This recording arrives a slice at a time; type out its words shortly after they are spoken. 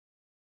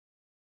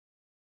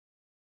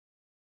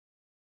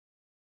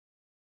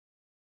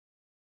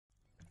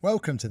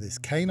Welcome to this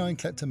Canine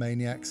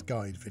Kleptomaniacs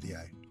guide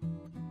video.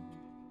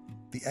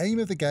 The aim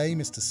of the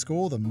game is to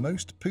score the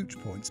most pooch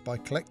points by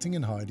collecting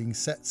and hiding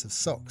sets of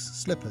socks,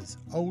 slippers,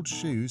 old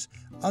shoes,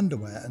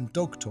 underwear and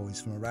dog toys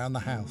from around the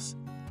house,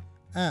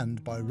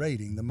 and by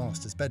raiding the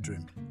master's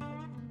bedroom.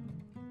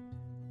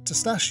 To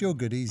stash your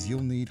goodies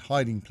you'll need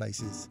hiding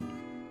places.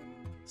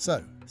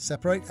 So,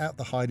 separate out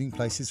the hiding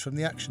places from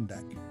the action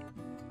deck.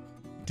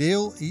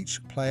 Deal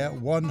each player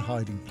one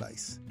hiding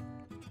place.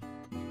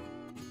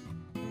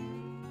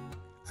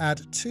 Add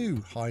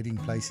 2 hiding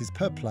places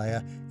per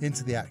player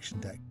into the action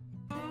deck.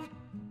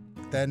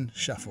 Then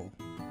shuffle.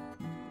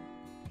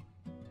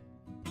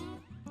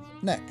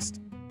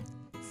 Next,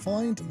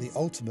 find the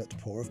ultimate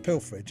pour of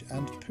pilferage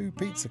and poo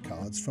pizza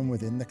cards from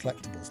within the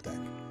collectibles deck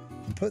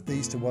and put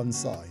these to one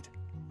side.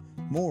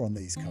 More on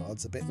these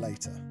cards a bit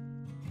later.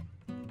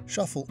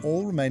 Shuffle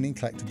all remaining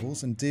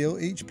collectibles and deal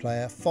each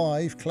player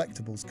 5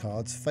 collectibles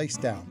cards face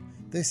down.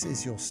 This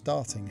is your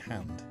starting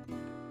hand.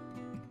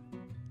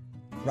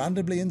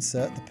 Randomly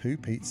insert the Poo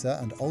Pizza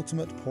and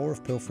Ultimate Pour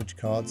of Pilferage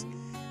cards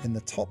in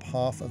the top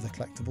half of the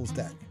collectibles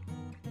deck.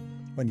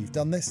 When you've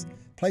done this,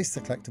 place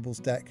the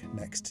collectibles deck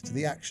next to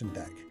the action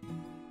deck.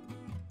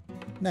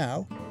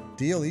 Now,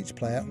 deal each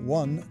player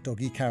 1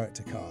 doggy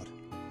character card.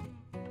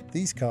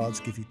 These cards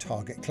give you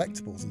target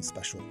collectibles and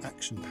special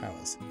action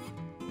powers.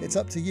 It's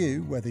up to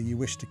you whether you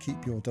wish to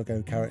keep your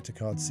doggo character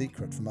card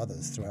secret from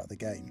others throughout the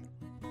game.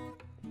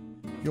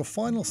 Your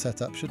final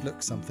setup should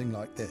look something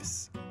like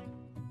this.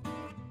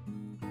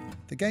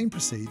 The game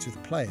proceeds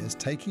with players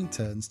taking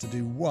turns to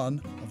do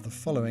one of the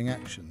following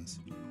actions.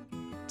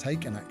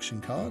 Take an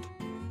action card,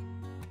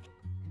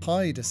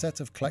 hide a set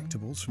of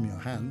collectibles from your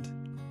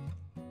hand,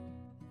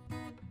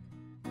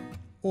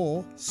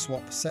 or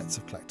swap sets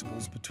of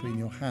collectibles between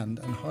your hand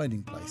and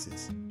hiding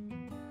places.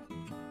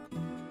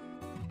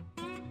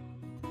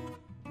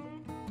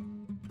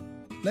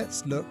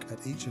 Let's look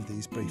at each of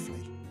these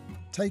briefly.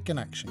 Take an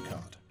action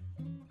card.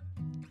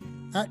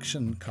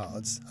 Action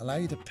cards allow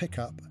you to pick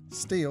up,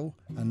 steal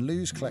and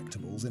lose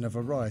collectibles in a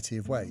variety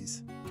of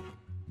ways.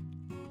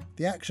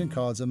 The action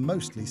cards are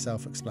mostly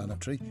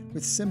self-explanatory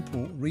with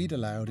simple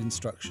read-aloud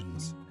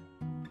instructions.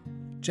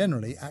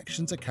 Generally,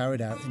 actions are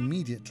carried out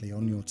immediately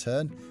on your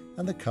turn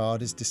and the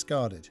card is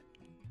discarded.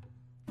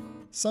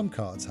 Some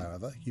cards,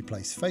 however, you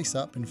place face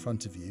up in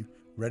front of you,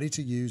 ready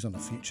to use on a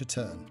future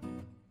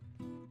turn.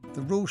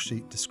 The rule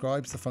sheet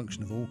describes the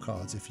function of all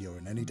cards if you're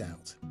in any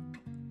doubt.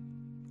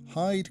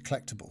 Hide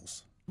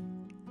collectibles.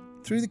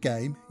 Through the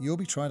game, you'll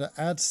be trying to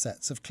add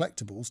sets of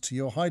collectibles to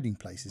your hiding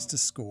places to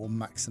score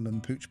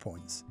maximum pooch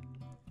points.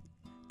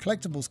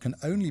 Collectibles can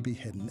only be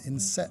hidden in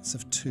sets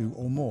of 2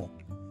 or more,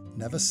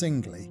 never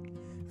singly,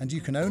 and you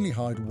can only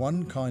hide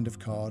one kind of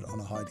card on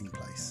a hiding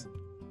place.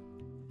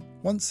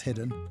 Once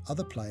hidden,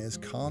 other players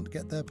can't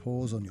get their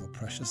paws on your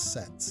precious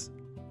sets.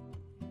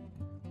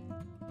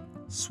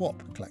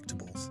 Swap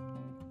collectibles.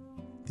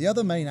 The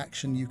other main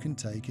action you can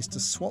take is to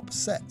swap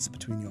sets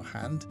between your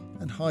hand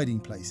and hiding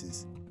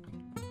places.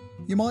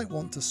 You might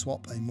want to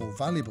swap a more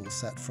valuable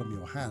set from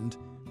your hand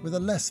with a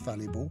less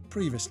valuable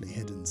previously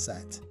hidden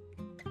set.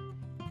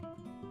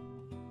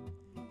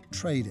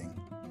 Trading.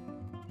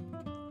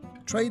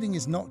 Trading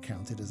is not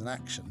counted as an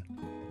action.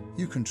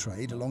 You can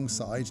trade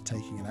alongside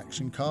taking an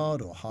action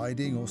card or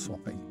hiding or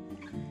swapping.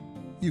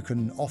 You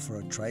can offer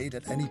a trade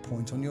at any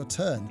point on your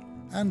turn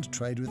and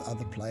trade with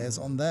other players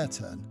on their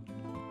turn.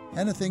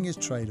 Anything is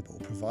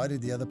tradable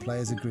provided the other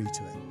players agree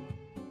to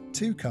it.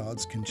 2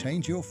 cards can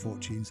change your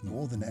fortunes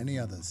more than any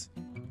others.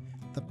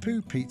 The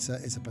Poo Pizza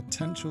is a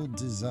potential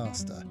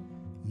disaster,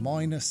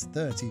 minus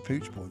 30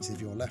 pooch points if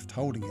you're left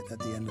holding it at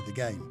the end of the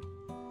game.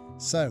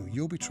 So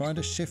you'll be trying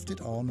to shift it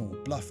on or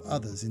bluff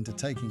others into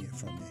taking it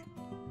from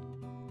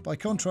you. By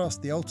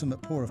contrast, the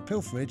Ultimate Pour of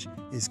Pilferage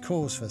is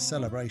cause for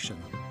celebration.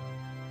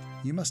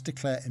 You must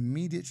declare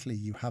immediately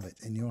you have it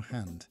in your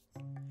hand.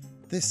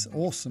 This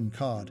awesome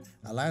card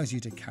allows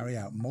you to carry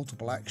out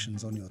multiple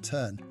actions on your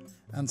turn,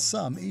 and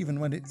some even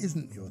when it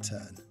isn't your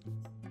turn.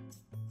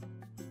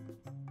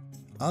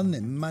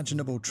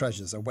 Unimaginable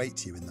treasures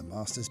await you in the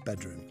master's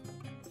bedroom.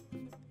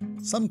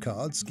 Some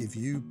cards give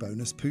you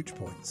bonus pooch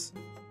points.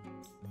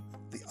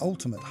 The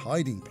ultimate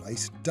hiding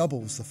place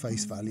doubles the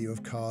face value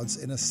of cards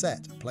in a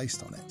set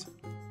placed on it.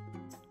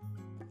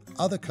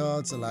 Other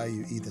cards allow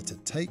you either to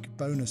take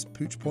bonus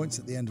pooch points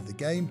at the end of the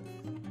game,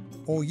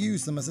 or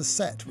use them as a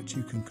set which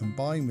you can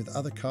combine with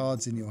other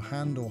cards in your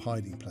hand or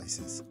hiding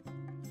places.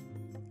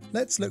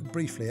 Let's look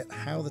briefly at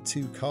how the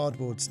 2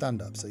 cardboard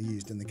stand-ups are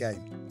used in the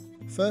game.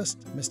 First,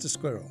 Mr.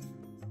 Squirrel.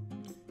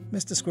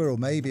 Mr. Squirrel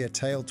may be a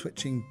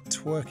tail-twitching,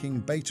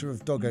 twerking beta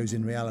of doggos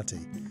in reality,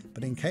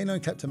 but in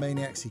Canine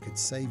Kleptomaniacs he could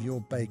save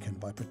your bacon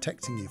by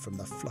protecting you from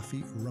the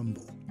fluffy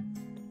rumble.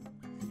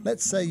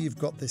 Let's say you've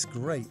got this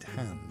great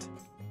hand.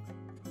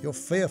 You're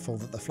fearful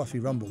that the fluffy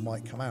rumble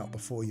might come out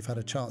before you've had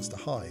a chance to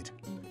hide.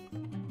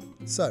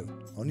 So,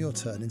 on your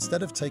turn,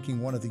 instead of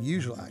taking one of the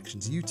usual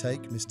actions, you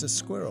take Mr.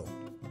 Squirrel.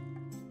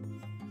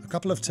 A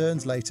couple of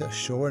turns later,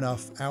 sure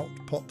enough, out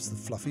pops the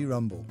fluffy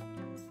rumble.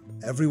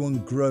 Everyone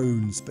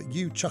groans, but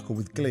you chuckle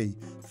with glee,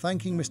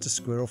 thanking Mr.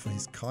 Squirrel for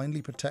his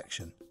kindly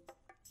protection.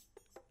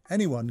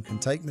 Anyone can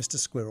take Mr.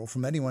 Squirrel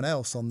from anyone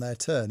else on their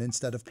turn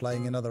instead of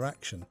playing another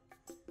action.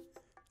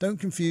 Don't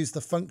confuse the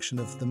function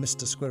of the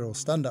Mr. Squirrel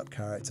stand-up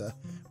character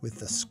with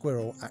the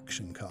Squirrel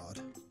action card.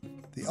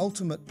 The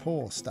Ultimate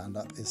Paw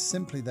stand-up is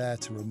simply there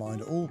to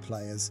remind all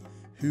players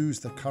who's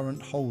the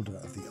current holder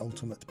of the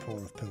Ultimate Paw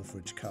of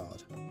Pilferage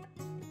card.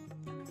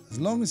 As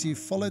long as you've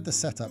followed the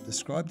setup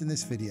described in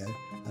this video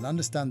and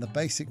understand the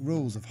basic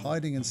rules of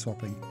hiding and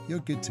swapping, you're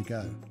good to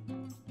go.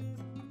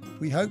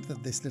 We hope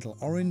that this little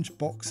orange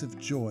box of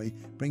joy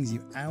brings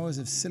you hours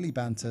of silly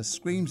banter,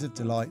 screams of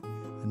delight,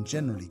 and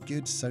generally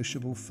good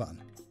sociable fun.